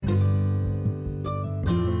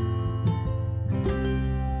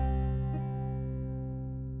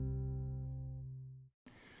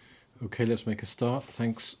Okay, let's make a start.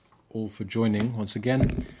 Thanks all for joining. Once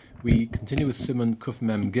again, we continue with Siman Kuf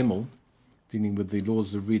Mem Gimel, dealing with the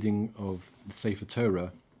laws of reading of the Sefer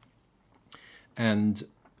Torah. And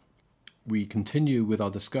we continue with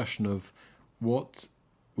our discussion of what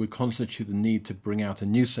would constitute the need to bring out a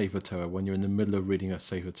new Sefer Torah when you're in the middle of reading a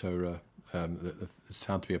Sefer Torah. There's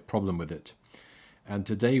found to be a problem with it. And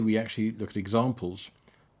today we actually look at examples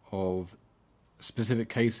of specific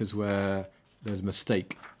cases where there's a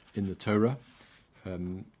mistake in the Torah,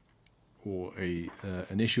 or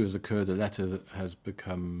an issue has occurred, a letter that has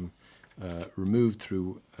become removed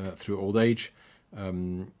through old age.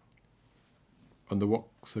 Under what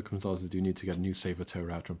circumstances do you need to get a new Sefer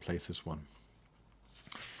Torah out to replace this one?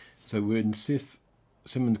 So we're in Siman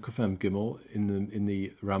Kufem Gimel in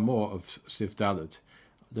the Ramah of Sif Dalet.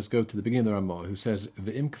 Let's go to the beginning of the Ramah, who says,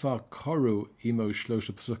 "Ve'im kvar koru imo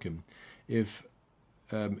shlosha psukim." If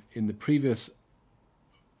in the previous,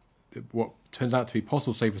 what turns out to be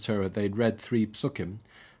possible Sefer Torah, they'd read 3 psukim,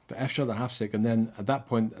 but Efshar lahafsik, and then at that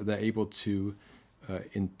point they're able to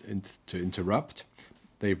interrupt.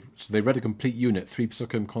 So they've read a complete unit. 3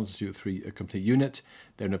 psukim constitute a complete unit.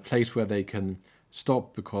 They're in a place where they can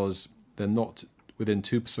stop because they're not within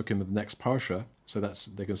 2 psukim of the next parsha, so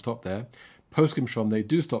they can stop there. Poskim shom, they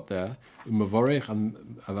do stop there. Umavorech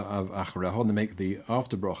and acharehon, they make the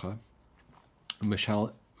after bracha.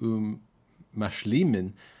 Mashlimin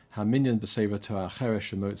haminyan b'sefer Torah cheresh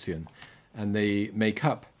shemotzian, and they make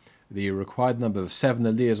up the required number of 7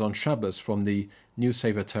 aliyahs on Shabbos from the new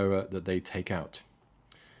Sefer Torah that they take out.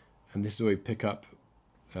 And this is where we pick up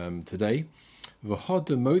today. V'hod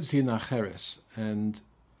motzian acheres, and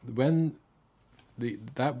when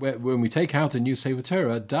we take out a new Sefer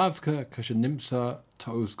Torah, davka kashenimsa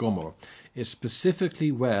ta'us gomor, is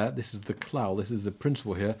specifically where, this is the klal, this is the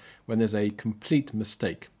principle here, when there's a complete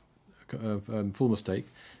mistake, full mistake,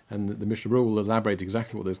 and the Mishnah will elaborate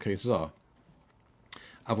exactly what those cases are.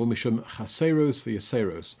 Avol mishum chaseros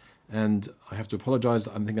v'yaseros, and I have to apologize,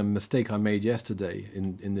 I think a mistake I made yesterday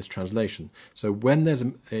in this translation. So when there's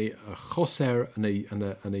a choser and a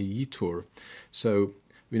yitur, so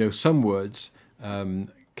we know some words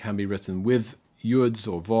can be written with yuds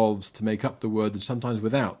or vovs to make up the word, and sometimes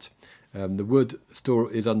without. The word still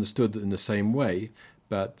is understood in the same way,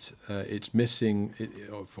 but it's missing,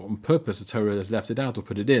 on purpose the Torah has left it out or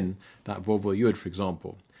put it in, that vov or yud, for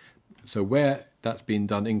example. So where that's been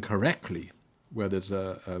done incorrectly, where there's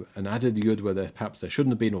an added yud where perhaps there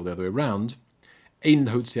shouldn't have been, or the other way around, ein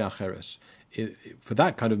hotzi acheres. For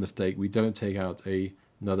that kind of mistake, we don't take out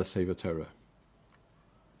another Sefer Torah.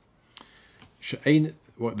 The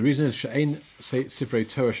reason is she'ein Sifrei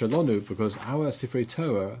Torah shalonu, because our Sifrei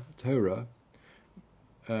Torah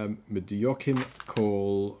mediyokim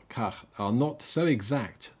kol kach are not so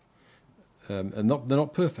exact, and they're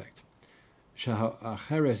not perfect.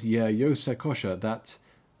 She'acheres yeh yoseh kosher, that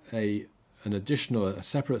an additional, a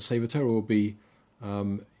separate Sefer Torah will be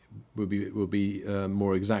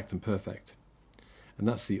more exact and perfect, and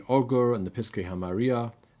that's the Ogur and the Piskei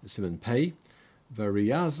Hamaria, the Siman Pei.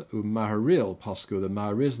 Variaz u'Maharil pasku, the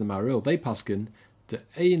Mahariz, the Maharil, they paskin de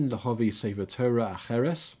ein lahavi Sefer Torah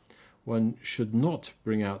acheres. One should not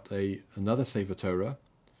bring out another Sefer Torah.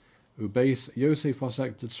 Ubeis Yosef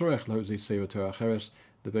pasek de tzorech lahavi Sefer Torah acheres.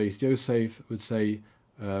 The Beis Yosef would say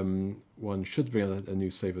one should bring out a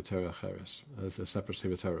new Sefer Torah acheres, as a separate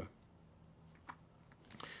Sefer Torah.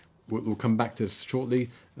 We'll come back to this shortly,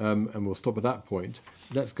 and we'll stop at that point.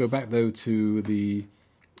 Let's go back though to the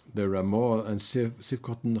Ramah and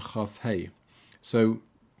Sivkotten Chaf Hey. So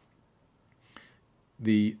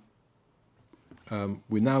we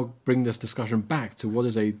now bring this discussion back to what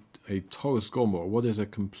is a Torah's Gomor, what is a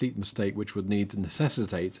complete mistake which would need to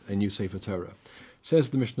necessitate a new Sefer Torah. Says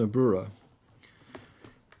the Mishnah Brura,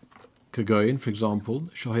 Kagoyin, for example,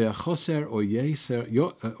 Shohaya Choser or Yoser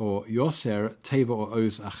Teva or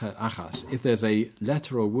Oz Achas. If there's a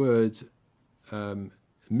letter or word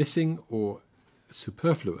missing or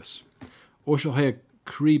superfluous, or shohaya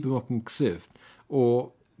kri b'mokum ksiv,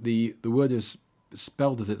 or the word is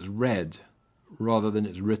spelled as it's read rather than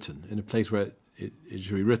it's written in a place where it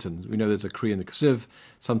should be written. We know there's a kri and a ksiv.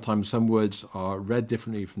 Sometimes some words are read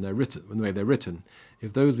differently from the way they're written.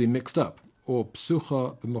 If those be mixed up, or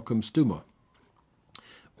psucha b'mokum stuma,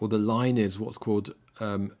 or the line is what's called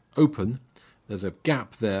open, there's a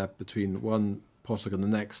gap there between one posuk and the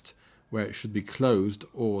next, where it should be closed,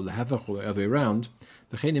 or lehevach, or the other way around.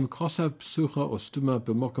 V'chenim kosav psucha or stuma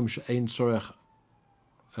b'mokum she'ein sorech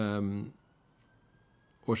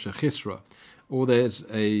or shechisra, or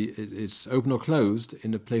it's open or closed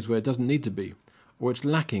in a place where it doesn't need to be, or it's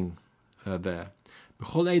lacking there. In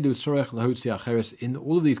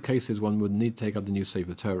all of these cases, one would need to take out the new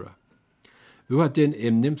Sefer Torah.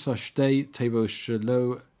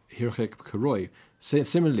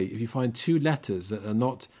 Similarly, if you find two letters that are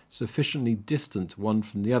not sufficiently distant one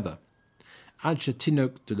from the other, so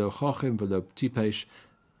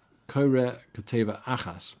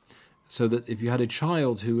that if you had a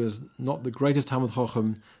child who was not the greatest Talmud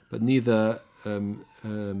Chochem, but neither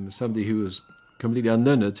somebody who was completely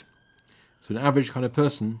unlearned, so an average kind of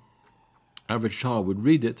person, average child would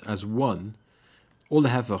read it as one, or the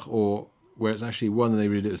hefach, or where it's actually one and they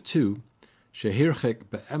read it as two, shehirchek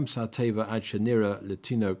be'emsa teva ad shenira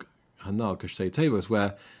letinok hanal kashtei tevos,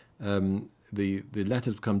 where the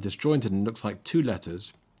letters become disjointed and looks like two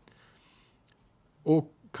letters, or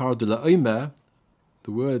kardula omer,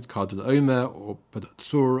 the words kardula omer, or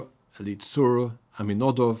padatsur, elitzur,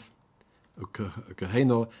 aminodov,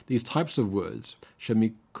 kaheno, these types of words,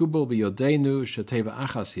 shemikubal biyodenu sheteva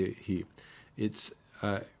achas hi. It's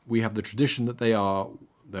we have the tradition that they're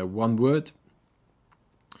one word,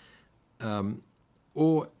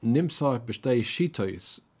 or nimsa b'shtei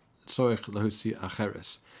shitos tzorich lahusi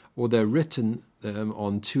acheres, or they're written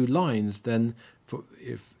on two lines. Then,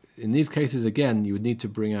 if in these cases again, you would need to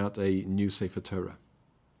bring out a new Sefer Torah.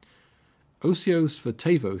 Osios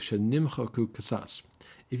v'tevos shenimchaku kasas.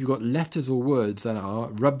 If you've got letters or words that are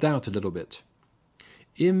rubbed out a little bit,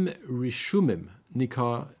 im rishumim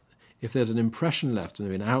nikar. If there's an impression left and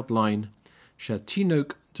an outline,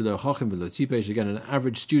 shatinok to the chachim v'latipesh, again an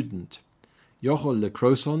average student, yochol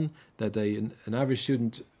lekroson, that an average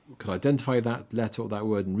student could identify that letter or that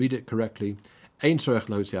word and read it correctly. Ein tzorech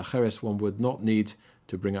lahotzi acheres, one would not need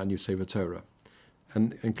to bring out a new Sefer Torah.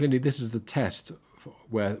 And clearly this is the test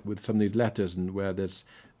where with some of these letters and where there's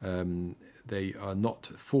they are not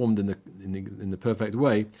formed in the perfect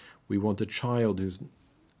way. We want a child who's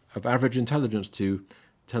of average intelligence to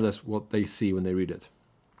tell us what they see when they read it.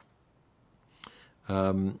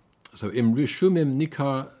 So im rishumim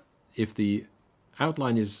nikar, if the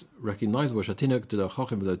outline is recognizable, shatinok to the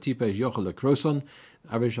chachim v'latipesh yochel lekroson,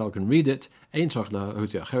 average child can read it. Ein tzarich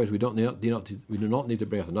lahotzi acheres, we do not need to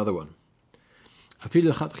bring out another one.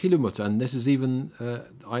 Afilu chatchilu mutter, and this is even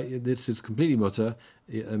this is completely mutter.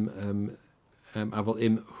 Aval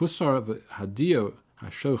im husar hadio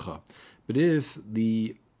hashocha, but if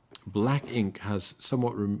the black ink has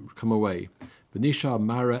somewhat come away, Benisha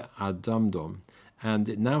Mara Adamdom, and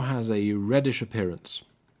it now has a reddish appearance.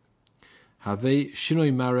 Have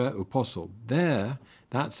Shinoi Mara Uposol. There,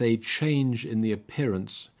 that's a change in the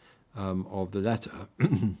appearance of the letter,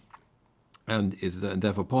 and is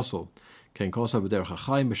therefore apostle. Ken Kosa B'derech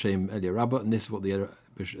HaChaim B'Shem Elia Rabbah, and this is what the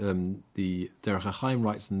Derech HaChaim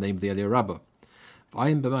writes in the name of the Elia Rabbah.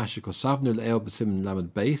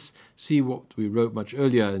 See what we wrote much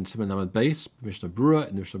earlier in Siman Lamed Beis, Mishnah Brura,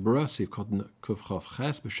 in Mishnah Brura, see Cotton Kuf Chav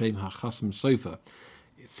Ches, B'Shem HaChasm Sofer.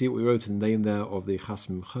 See what we wrote in the name there of the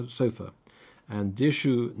Chasm Sofer. And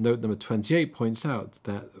Dirshu, note number 28, points out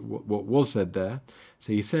that what was said there.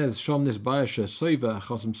 So he says, Shom Nis Bayasha Sofer,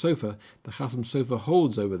 Chasm Sofer, the Chasm Sofer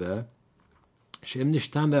holds over there, Shem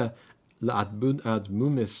Nishtana La'ad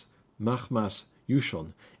Mumis Machmas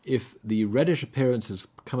Yushon. If the reddish appearance has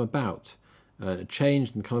come about,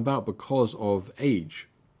 changed and come about because of age,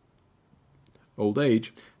 old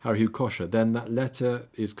age, harihu kosher, then that letter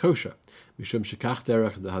is kosher. Mishum shekach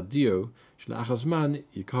derech hadio shlachazman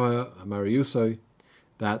yikoha amariuso,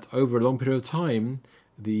 that over a long period of time,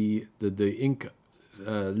 the ink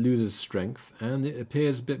loses strength and it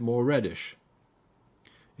appears a bit more reddish.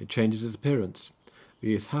 It changes its appearance.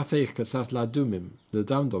 V'yishafeich katsas ladumim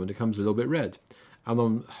ladamdom, and it becomes a little bit red. And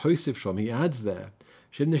on Hosif Shom, he adds there,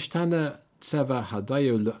 Shimnishtana Tseva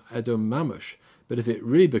Hadayo Edom Mamush, but if it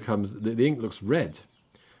really becomes, the ink looks red,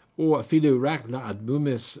 or Afilu Rak La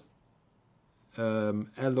Admumis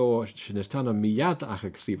Elo Shinistana Miyad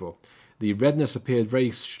Achaksivo, the redness appeared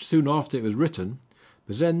very soon after it was written,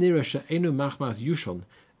 Bezen Nira She'enu Machmas Yushon,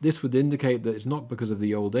 this would indicate that it's not because of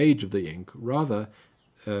the old age of the ink, rather,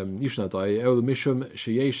 Yushnadai, El Mishum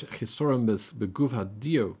Sheyesh Chisorum Beguv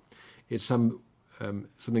Hadio, it's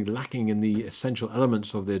something lacking in the essential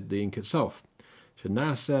elements of the ink itself.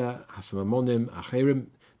 Shenasa Hasamamonim Acherim,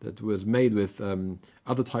 that was made with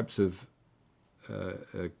other types of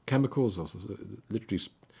chemicals, or literally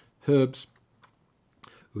herbs.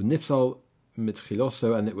 Unifsal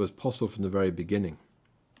mitchiloso, and it was possible from the very beginning.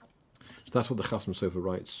 So that's what the Chasam Sofer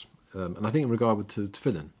writes. And I think in regard to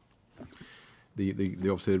tefillin, the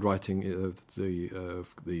obviously writing of the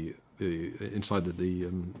inside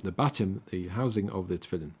the batim, the housing of the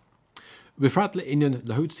tefillin. Befrat le'inyan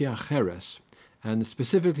lahutzi acheres, And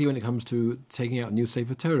specifically when it comes to taking out new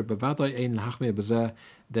Sefer Torah,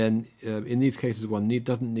 then in these cases one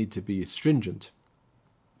doesn't need to be stringent.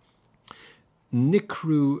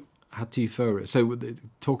 Nikru Hatifora. So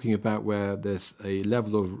talking about where there's a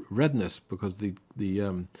level of redness because the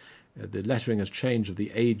lettering has changed of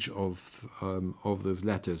the age of those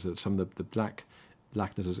letters. Some of the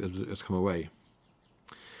blackness has come away.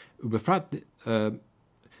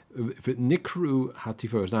 If it nikru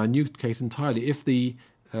hatifos, now a new case entirely, if the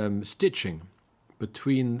stitching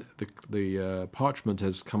between the parchment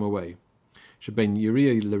has come away,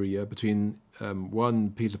 between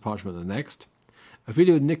one piece of parchment and the next,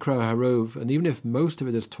 afilu nikra harov, and even if most of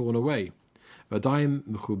it is torn away, v'adaim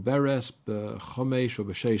mechuberes b'chomesh or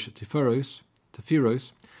b'sheish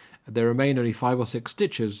tifiros, there remain only 5 or 6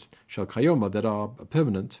 stitches shal kayoma that are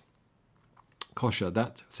permanent. Kosher,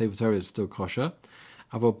 that Sefer Torah is still kosher.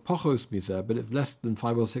 Avo pochos mizer, but if less than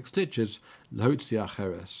 5 or 6 stitches, lahotzi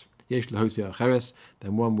acheres. Yesh lahotzi acheres,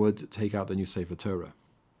 then one would take out the new Sefer Torah.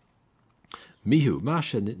 Mihu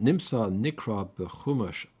masha nimsa nikra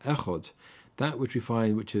bechumash echod, that which we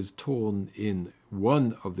find which is torn in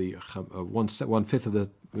one of the 1/5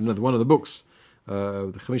 of one of the books,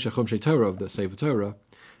 the Chamisha Chumshei Torah of the Sefer Torah,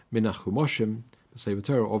 Minach Chumoshim, the Sefer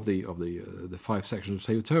Torah of the 5 sections of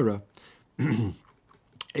Sefer Torah.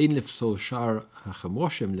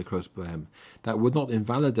 That would not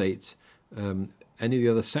invalidate any of the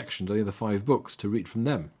other sections, any of the 5 books, to read from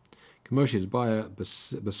them.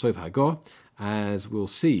 As we'll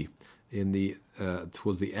see in the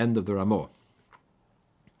towards the end of the Ramah.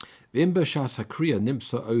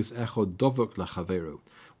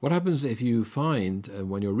 What happens if you find,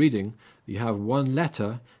 when you're reading, you have one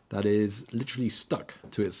letter that is literally stuck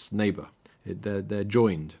to its neighbor? They're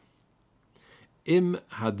joined. Im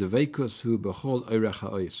hadveikus hu bechol oirech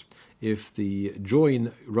ha'os. If the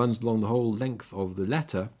join runs along the whole length of the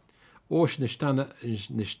letter, or nishtana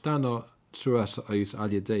tzuras ha'os al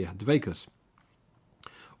yedei hadveikus,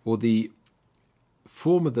 or the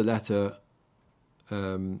form of the letter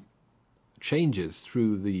changes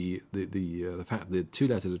through the fact that the 2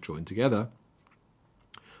 letters are joined together,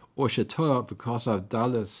 or shetoah v'kasav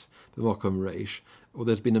dalas b'mokom reish, or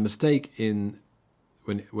there's been a mistake in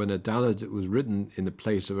when a dalad was written in the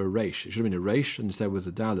place of a reish. It should have been a reish and instead was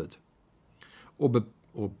a dalad. Or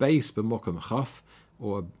base b'mokom chaf,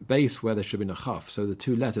 or a base where there should have been a chaf. So the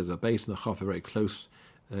 2 letters, a base and a chaf, are very close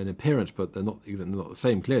in appearance, but they're not the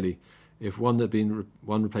same clearly. If one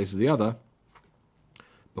replaces the other,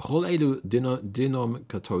 b'chol elu dinom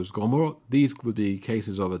katos gomor, these would be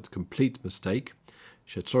cases of a complete mistake,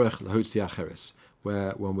 shetzorech lahotzi acheres,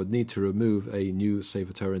 where one would need to remove a new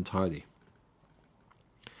Sefer Torah entirely.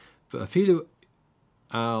 V'afilu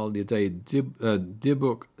al yedei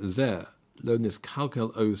dibuk zeh lo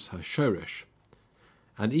niskalkel os hashoresh,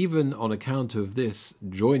 and even on account of this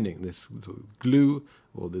joining, this sort of glue,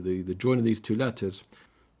 or the join of these 2 letters,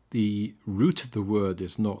 the root of the word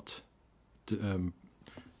is not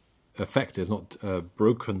affected, not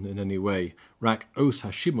broken in any way. Rak os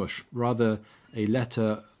hashimush, rather a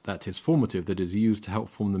letter that is formative, that is used to help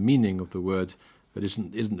form the meaning of the word, but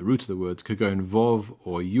isn't the root of the words, could go in vov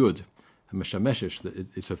or yud, and meshameshish, that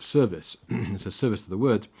it's of service. It's a service to the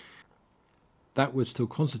word. That would still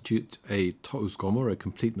constitute a to'us gomor, a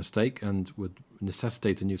complete mistake, and would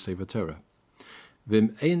necessitate a new Sefer Torah.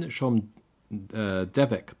 Vim ein shom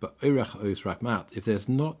devek ba'orech os rakmat. If there's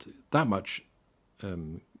not that much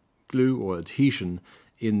glue or adhesion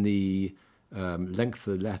in the length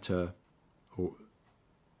of the letter, or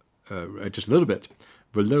just a little bit,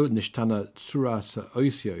 v'lo nishtana tzuras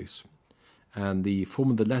oisios, and the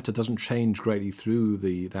form of the letter doesn't change greatly through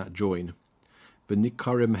that join.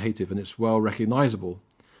 V'nikarim hativ, and it's well recognizable.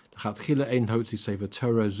 L'chatchila ein hotzi Sefer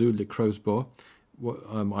Torah zu likros bo.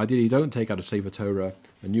 Ideally, you don't take out a Sefer Torah,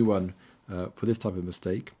 a new one, for this type of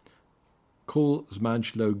mistake. Kol zman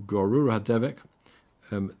shelo gorur hadevek,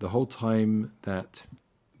 the whole time that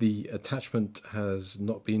the attachment has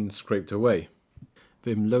not been scraped away.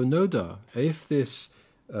 Vim lo noda, if this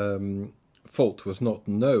fault was not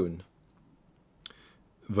known,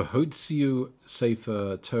 v'hotziu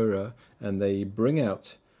Sefer Torah, and they bring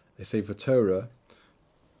out a Sefer Torah,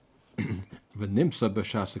 v'nimsa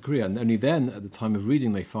b'shas hakriya, and only then, at the time of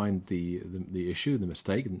reading, they find the issue, the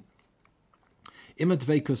mistake.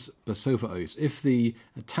 Imadveikus b'sofa, if the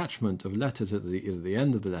attachment of letters is at the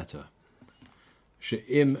end of the letter,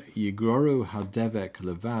 she'im yigroru hadevek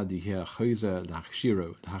levad yiheh chozer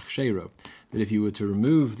l'hachshero, that if you were to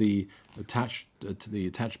remove the attached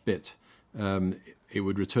bit, it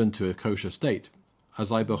would return to a kosher state.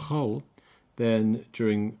 As I bechol, then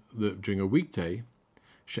during a weekday,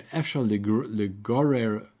 she'efshar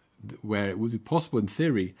legorer, where it would be possible in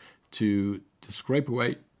theory to scrape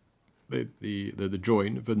away the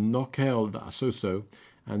join, v'nokel da'asoso,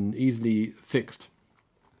 and easily fixed.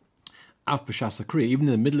 Af b'shas hakriya, even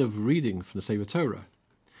in the middle of reading from the Sefer Torah,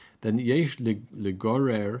 then yesh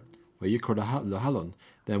legorer v'yikra lahalon,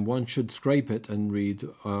 then one should scrape it and read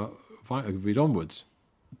onwards.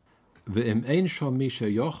 V'im ein shom misha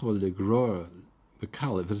yochol legror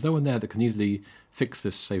b'kal, if there's no one there that can easily fix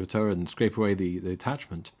this Sefer Torah and scrape away the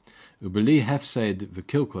attachment, ubeli hefsed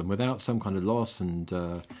v'kilkon, without some kind of loss and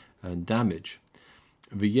damage.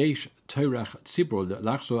 V'yesh torach tzibor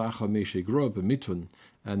lachzo achar misha gror b'mitun,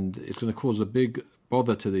 and it's going to cause a big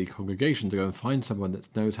bother to the congregation to go and find someone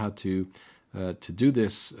that knows how to do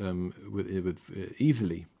this with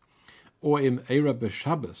easily. Or im era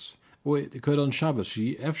b'Shabbos, or it occurred on Shabbos.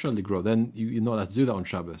 She efshar ligro. Then you're not allowed to do that on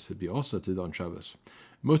Shabbos. It'd be also to do that on Shabbos.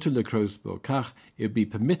 Mutar lekros b'kach. It'd be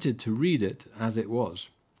permitted to read it as it was.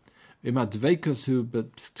 Im adveikosu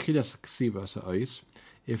b'tchilas ksivas ha'ois.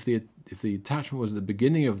 If the attachment was at the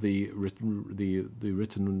beginning of the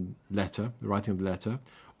written letter, the writing of the letter,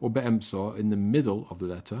 or be'emsor, in the middle of the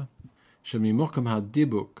letter, shemimokam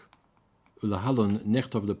ha'dibuk ulahalon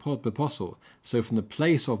nechtov leposol. So from the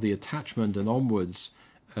place of the attachment and onwards,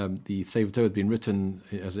 the Sefer Torah had been written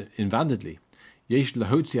as invalidly. Yesh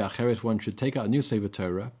lahotzi acheres, one should take out a new Sefer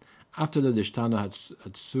Torah after the lishtana had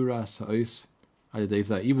surah sa'os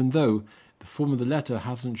alideza, even though the form of the letter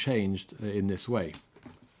hasn't changed in this way.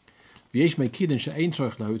 There are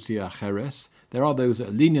those that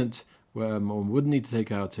are lenient, where one wouldn't need to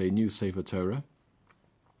take out a new Sefer Torah.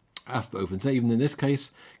 Even in this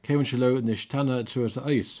case, because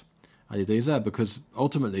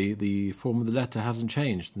ultimately the form of the letter hasn't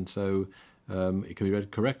changed, and so it can be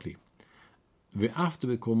read correctly. And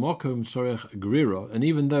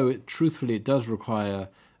even though it does require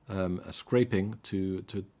a scraping to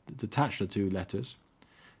detach the two letters,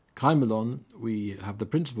 Kaimelon, we have the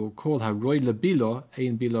principle called Haroy Lebilo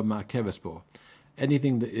Ein Bilo Ma'kevesbo.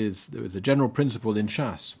 Anything there is a general principle in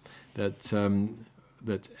Shas that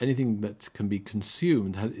anything that can be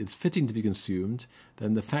consumed is fitting to be consumed.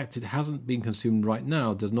 Then the fact it hasn't been consumed right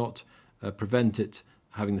now does not prevent it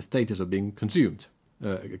having the status of being consumed,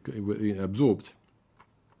 absorbed.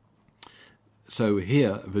 So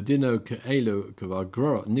here, Vedino Ke'elo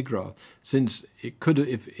Kavagro Nigra, since it could,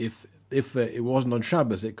 if it wasn't on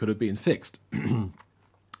Shabbos, it could have been fixed.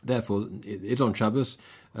 Therefore, it is on Shabbos.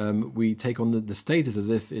 We take on the status as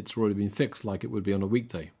if it's already been fixed, like it would be on a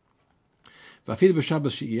weekday. How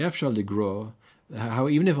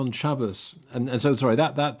even if on Shabbos, and so sorry,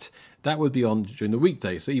 that would be on during the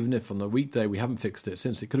weekday. So even if on the weekday we haven't fixed it,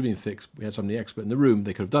 since it could have been fixed, we had somebody expert in the room,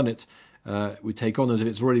 they could have done it. We take on as if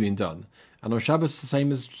it's already been done. And on Shabbos, the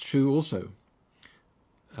same is true also.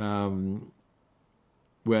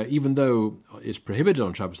 Where even though it's prohibited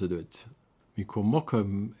on Shabbos to do it,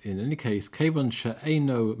 in any case, Kevon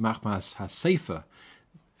she'eino machmas hasefer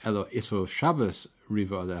elo iso Shabbos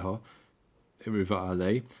riva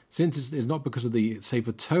alei, since it's not because of the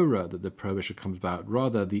Sefer Torah that the prohibition comes about,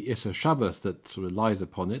 rather the Issa Shabbos that sort of lies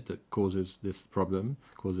upon it that causes this problem,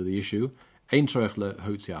 causes the issue. Ein tzorech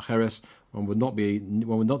lehotzi acheres, one would not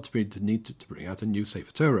need to bring out a new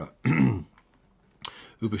Sefer Torah.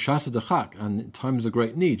 Ubeshasa dechak, and in times of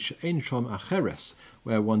great need, she'ein shom acheres,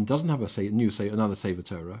 where one doesn't have another Sefer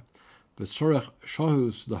Torah, but tzorech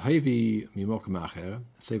shohus lehevi mimokem acher,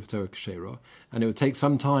 Sefer Torah kshero, and it would take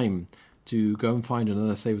some time to go and find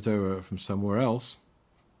another Sefer Torah from somewhere else.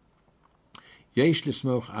 Yesh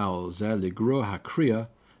lismoch al zer ligro hakriya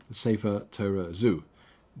Sefer Torah zu,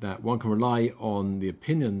 that one can rely on the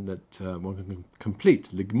opinion that one can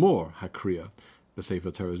complete ligmor hakriya the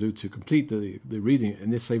Sefer Torah zu, to complete the reading in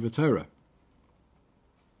this Sefer Torah.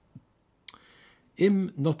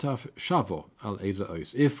 Im notaf shavo al eza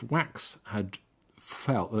ois, if wax had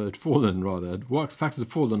fallen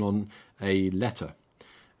on a letter.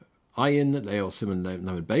 Ayin leil siman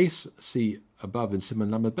lamed base. See above in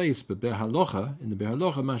siman lamed base, but ber halacha, in the ber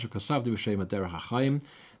halacha mashu kasavdi b'shem derech hachayim,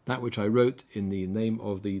 that which I wrote in the name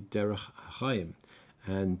of the derech hachayim.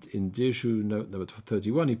 And in Dirshu note number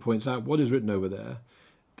 31, he points out what is written over there,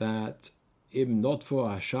 that im not for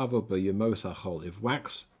hashavo b'yemos hachol, if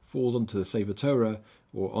wax falls onto the Sefer Torah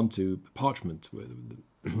or onto parchment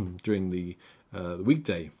during the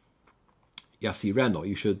weekday, yasi reno,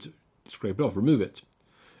 you should scrape it off, remove it.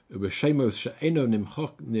 Ubeshemos she'eno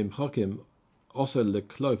nimchokim also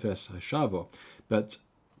leklofes hashavo, but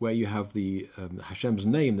where you have the Hashem's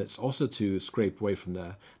name that's also to scrape away from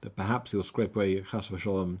there, that perhaps he'll scrape away chas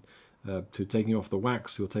v'shalom to taking off the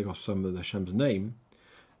wax, he'll take off some of the Hashem's name.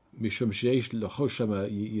 Mishum sheyesh lechoshama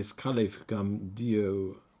yiskalef gam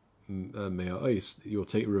dio me'a'is. You'll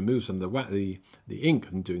remove some of the ink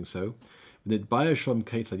in doing so. The Bayashom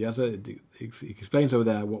Ketzad Yaza, it explains over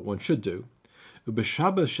there what one should do.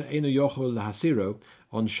 Ubeshabbos she'enu yochol lahasiro,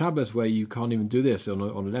 on Shabbos where you can't even do this, on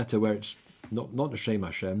a letter where it's not a Shem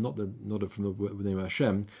Hashem, not from the name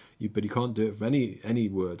Hashem, but you can't do it from any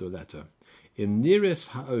word or letter. In Niris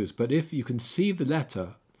ha'oz, but if you can see the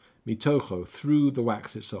letter mitocho through the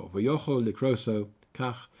wax itself, v'yochol likroso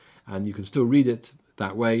kach, and you can still read it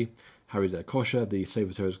that way. Harizah kosher, the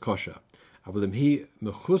Sefer Torah is kosher. Avolim hi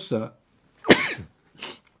mechusa,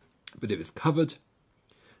 but if it's covered,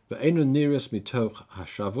 ve'enu niris mitoch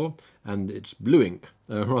hashavo, and it's blue ink,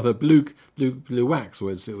 rather blue wax,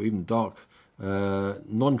 or it's even dark,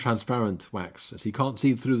 non-transparent wax, so you can't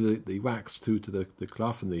see through the wax through to the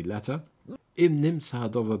klaf and the letter. Im nimtza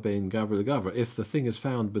dova bein gavra legavra, if the thing is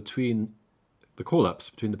found between the call-ups,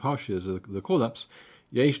 between the parshas of the call-ups,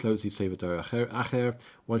 yesh lo tzit Sefer Torah acher,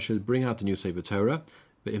 one should bring out a new Sefer Torah.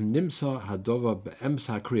 Ve'im nimsa hadova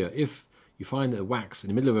be'emsa kriya, if you find a wax in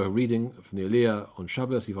the middle of a reading from the Aliyah on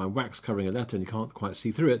Shabbos, you find wax covering a letter and you can't quite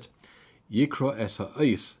see through it, yikra es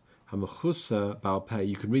ha'ois ha'mechusa ba'al peh,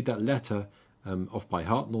 you can read that letter off by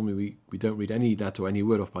heart. Normally we don't read any letter or any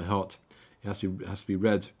word off by heart. It has to be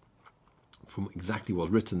read from exactly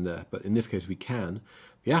what's written there, but in this case we can.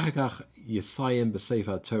 V'yachakach yisayim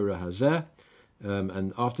b'sefer Torah hazeh,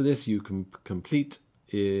 and after this you can complete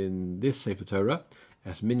in this Sefer Torah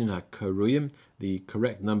as minyan ha-koruyim, the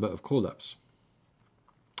correct number of call-ups.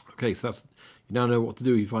 Okay, so that's, you now know what to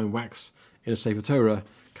do. You find wax in a Sefer Torah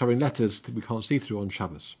covering letters that we can't see through on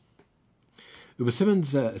Shabbos. Uber Simon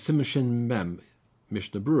Shin Mem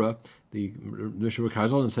Mishnah Berurah, the Mishnah Berurah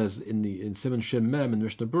carries on and says in Simon Shin Mem and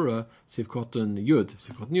Mishnah Berurah Sivkoton Yud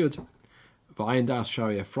V'ayin das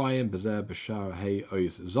Shari Ephraim Bezer B'Shar Hey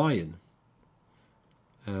Ois Zion.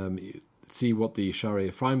 See what the Shari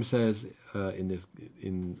Ephraim says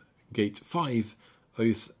in gate 5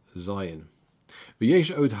 Ois Zion.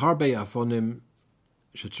 V'yesh od harbe afonim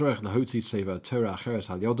shetzorech lahotzi Sefer Torah acheres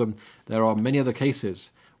al yodom. There are many other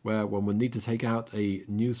cases where one would need to take out a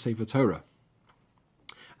new Sefer Torah.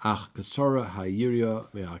 Ach kesora hayiria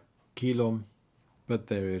me'akilom, but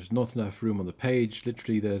there is not enough room on the page.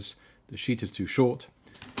 Literally, the sheet is too short.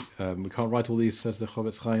 We can't write all these, says the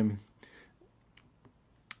Chovetz Chaim.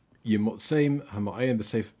 Yimotzeim hama'ayim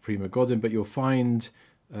b'sefer Prima Godim, but you'll find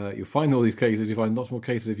all these cases. You find lots more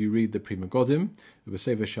cases if you read the Prima Godim,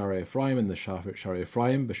 b'sefer Sharei Ephraim and the Sharei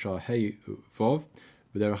Ephraim, b'shar Hey Vov,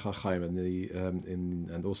 b'derech HaChaim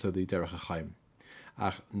and also the derech HaChaim.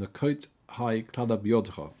 Ach nekot hai kladab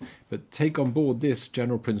yodcha, but take on board this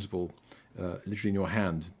general principle, literally in your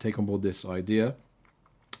hand. Take on board this idea.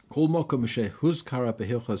 Kol mokom shehuzkara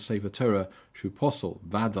behilchos Sefer Torah shu posel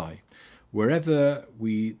vadai. Wherever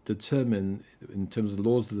we determine in terms of the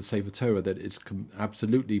laws of the Sefer Torah that it's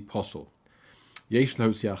absolutely possible, yesh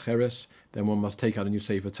lahotzi acheres, then one must take out a new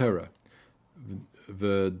Sefer Torah.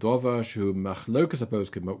 The dovar shu machlokas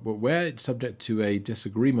poskim, but where it's subject to a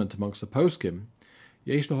disagreement amongst the poskim,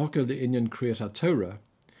 yesh lahokel the inyan kriyas HaTorah,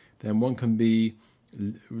 then one can be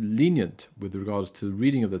lenient with regards to the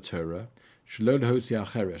reading of the Torah, shelo lahotzi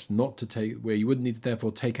acheres, not to take, where you wouldn't need to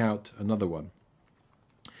therefore take out another one.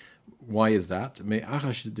 Why is that?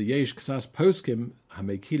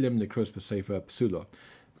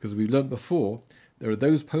 Because we've learnt before, there are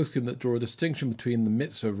those poskim that draw a distinction between the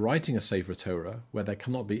mitzvah of writing a Sefer Torah, where there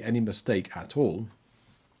cannot be any mistake at all,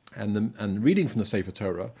 and reading from the Sefer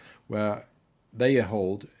Torah, where they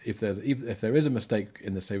hold if there is a mistake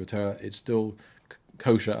in the Sefer Torah, it's still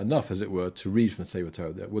kosher enough, as it were, to read from the Sefer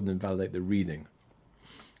Torah. That wouldn't invalidate the reading.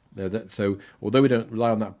 So, although we don't rely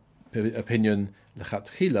on that opinion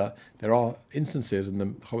lechatchila, there are instances, and the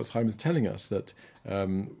Chovetz Chaim is telling us that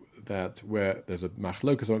that where there's a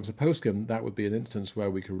machlokas amongst the poskim, that would be an instance where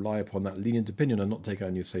we could rely upon that lenient opinion and not take out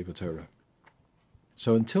a new Sefer Torah.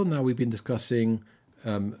 So until now we've been discussing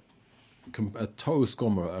a to'us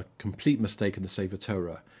gomer, a complete mistake in the Sefer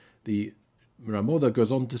Torah. The Ramoda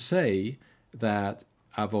goes on to say that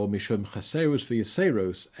avol mishum chaseros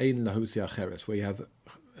v'yaseros ein lahotzi acheres, where you have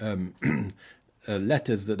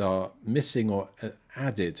letters that are missing or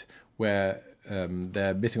added, where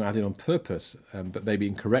they're missing or added on purpose, but maybe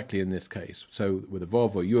incorrectly in this case. So with a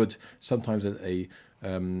vov or yud, sometimes a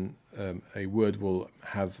word will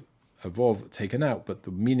have a vov taken out, but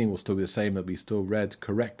the meaning will still be the same, that we still read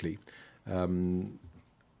correctly.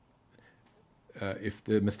 If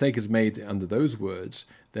the mistake is made under those words,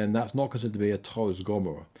 then that's not considered to be a to'us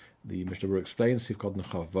gomer. The Mishnah Berurah explains, Sivkot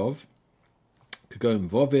Nechav Vov, Could go in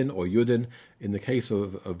Vovin or Yudin. In the case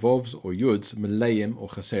of Vovs or Yuds, Maleim or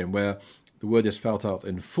Chaserim, where the word is spelled out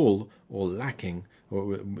in full or lacking, or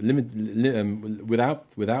without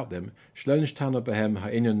them. Shlo nishtana behem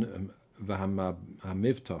ha'inyan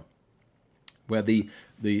v'hamivta, where the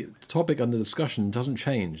topic under discussion doesn't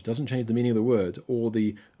change the meaning of the word or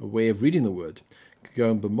the way of reading the word. Could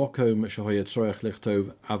go in b'mokom shehoyet tzorech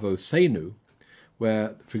lichtov avosenu,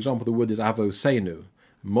 where, for example, the word is avosenu.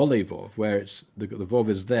 Molevov, where it's the vov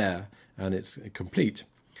is there and it's complete,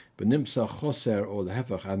 but nimsa choser or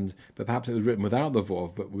lehevach, but perhaps it was written without the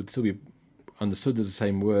vov, but would still be understood as the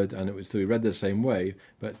same word, and it would still be read the same way,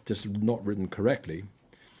 but just not written correctly.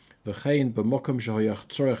 V'chein b'mokom shehoyach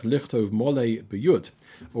tzorech lichtov mole b'yud,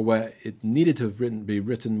 or where it needed to be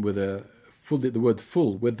written with the word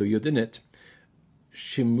full with the yud in it.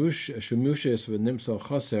 Shimushes v'nimsa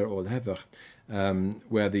choser or lehevach,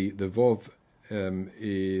 where the vov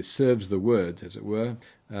serves the word, as it were,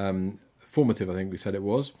 formative, I think we said it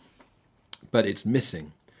was, but it's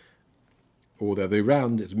missing. Or the other way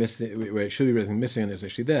around, it's missing, where it should be written missing and it's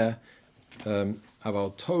actually there.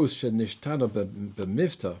 Aval tos shenishtana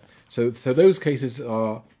b'mivta. So those cases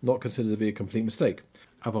are not considered to be a complete mistake.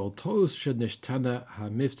 Aval tos shenishtana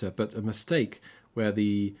ha'mivta, but a mistake where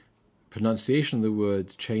the pronunciation of the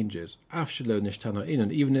word changes. Af shelo nishtana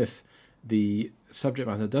inan, even if the subject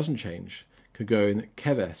matter doesn't change. Could go in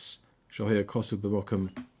keves, shohir kosu b'mokum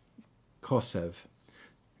kesev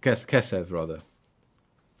rather,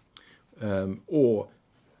 or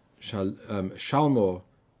shalmo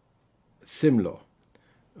simlo,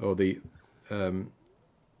 or the you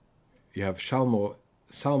have salmo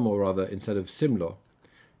rather instead of simlo.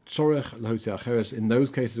 Tzorech l'hotzi acheres, in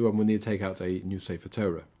those cases when we need to take out a new Sefer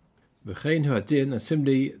Torah. V'chein hu adin, and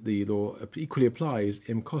similarly the law equally applies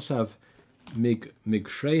im kosav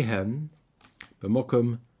migshreihem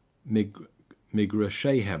b'mokum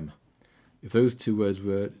migrashehem. If those two words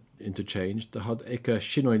were interchanged, the had eka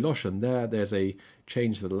shinoi loshen, there's a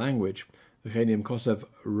change to the language. V'chein kosav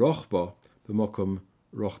rochba b'mokum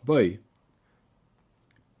rochboi.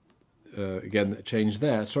 Again, change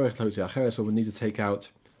there. Sorech l'hotzi acheres, so we need to take out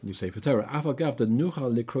new Sefer Torah. Afagav the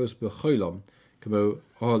nuchal likros b'cholam kamo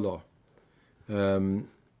ohlo.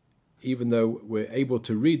 Even though we're able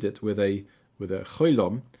to read it with a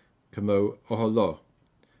cholam kamo ohlo,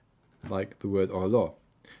 like the word ohlo.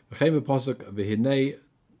 V'chein b'posuk v'hinei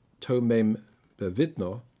tomem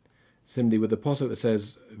bevitno. Similarly, with the posuk that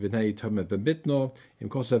says v'hinei tomem bevitno, in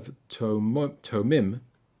kosev tomim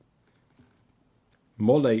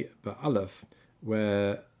mole ba'alef,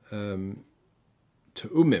 where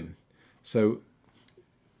te'umim. So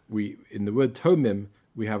we, in the word tomim,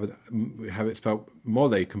 we have it spelled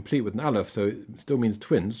mole, complete with an aleph, so it still means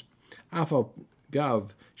twins. Afal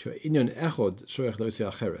gav inyan echod shorech losi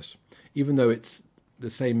acheres. Even though it's the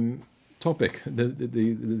same topic,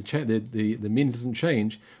 the meaning doesn't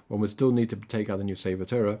change. One would still need to take out the new Sefer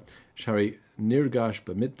Torah. Shari nirgash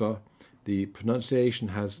b'mitba, the pronunciation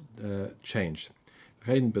has changed.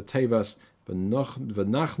 Rein betevas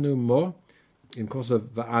v'nachnu mo, in course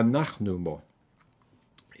of v'anachnu mo.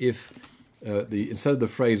 If instead of the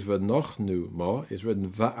phrase v'nochnu mo is written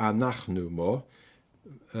v'anachnu mo,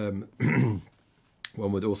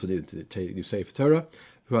 one would also need to take new Sefer Torah.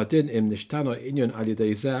 V'adin im nishtano inyon al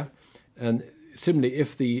yedei zeh, and similarly,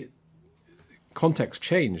 if the context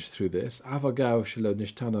changed through this, avagav shelo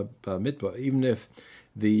nishtana b'mitba, even if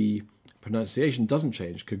the pronunciation doesn't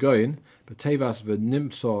change, kagoyin b'tevas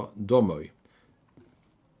v'nimso domoi,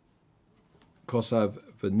 kosav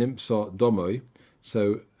v'nimso domoi.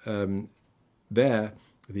 So there,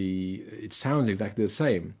 it sounds exactly the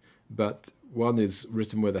same, but one is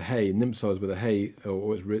written with a hey, nimso is with a hey,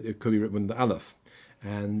 or it could be written with the aleph,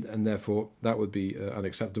 and therefore that would be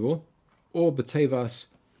unacceptable. Or b'tevas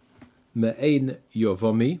me'ein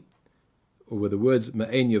yovomi, or with the words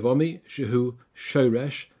me'ein yovomi, shehu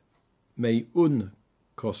shoresh me'un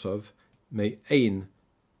kosov me'ein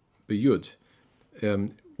b'yud.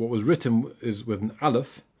 What was written is with an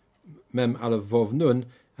aleph, mem aleph vov nun,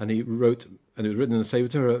 and it was written in the Sefer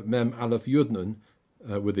Torah, mem aleph yud nun,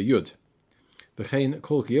 with a yud. V'chein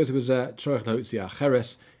kol ki yosef zeh tzorech lahotzi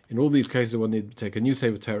acheres. In all these cases, one need to take a new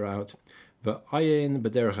Sefer Torah out. V'ayin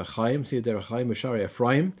b'derech ha'chaim, see derech ha'chaim v'shari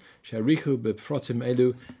Ephraim, she'arichu b'protim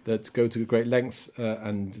elu, that go to great lengths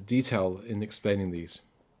and detail in explaining these.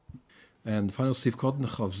 And the final Sif Kod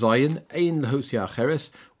Chav Zayin, ein lahotzi acheres,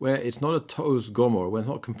 where it's not a to'os gomor, when it's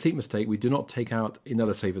not a complete mistake, we do not take out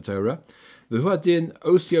another Sefer Torah. V'huadin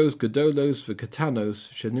osios gedolos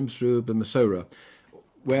v'katanos she'nimsru b'masora,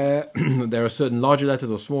 where there are certain larger letters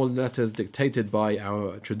or small letters dictated by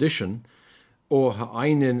our tradition, or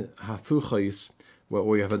ha'ainin hafuchos,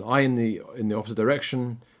 or you have an I in the opposite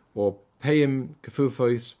direction, or Peim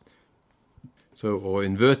Kefufos, so or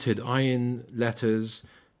inverted ayin letters,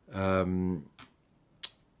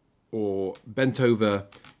 or bent over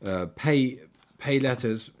pay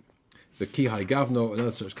letters, the Kihai Gavno, and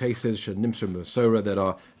other such cases, Nimser Musora, that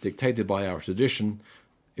are dictated by our tradition.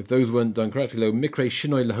 If those weren't done correctly, lo mikre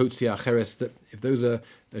shinoi lahotzi acheres, that if those are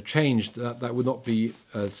changed, that would not be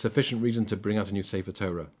a sufficient reason to bring out a new Sefer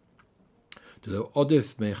Torah.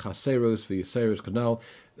 Odif me chaseros for Yiseros canal.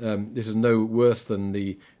 This is no worse than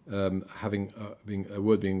the having a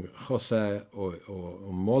word being choseh or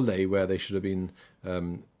mole, where they should have been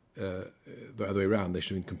the other way around. They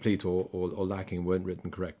should have been complete or lacking, weren't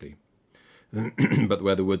written correctly. But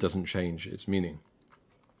where the word doesn't change its meaning,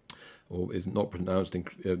 or is not pronounced,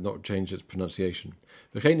 not change its pronunciation.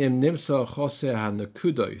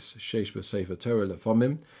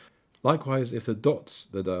 Likewise, if the dots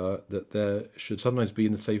that there should sometimes be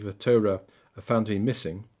in the Sefer Torah are found to be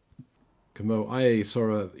missing, like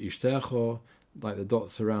the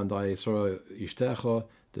dots around Aye Sora Ishtecho,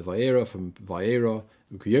 the Vayera from Vayera,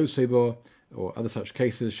 Ukuyosebo, or other such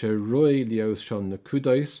cases, Sheroi Lios Shon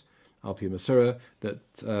Nakudos, Alpi Masura, that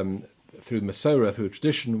through Masora, through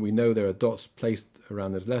tradition, we know there are dots placed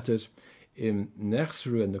around those letters. In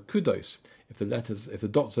Nechsru and Nakudos, if the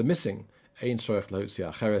dots are missing, Ein Sorech Lahotzi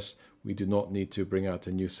Acheres, we do not need to bring out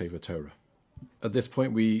a new Sefer Torah. At this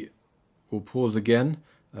point, we will pause again.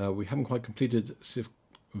 We haven't quite completed Sif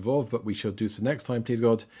Vov, but we shall do so next time, please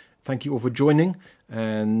God. Thank you all for joining,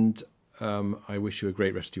 and I wish you a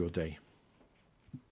great rest of your day.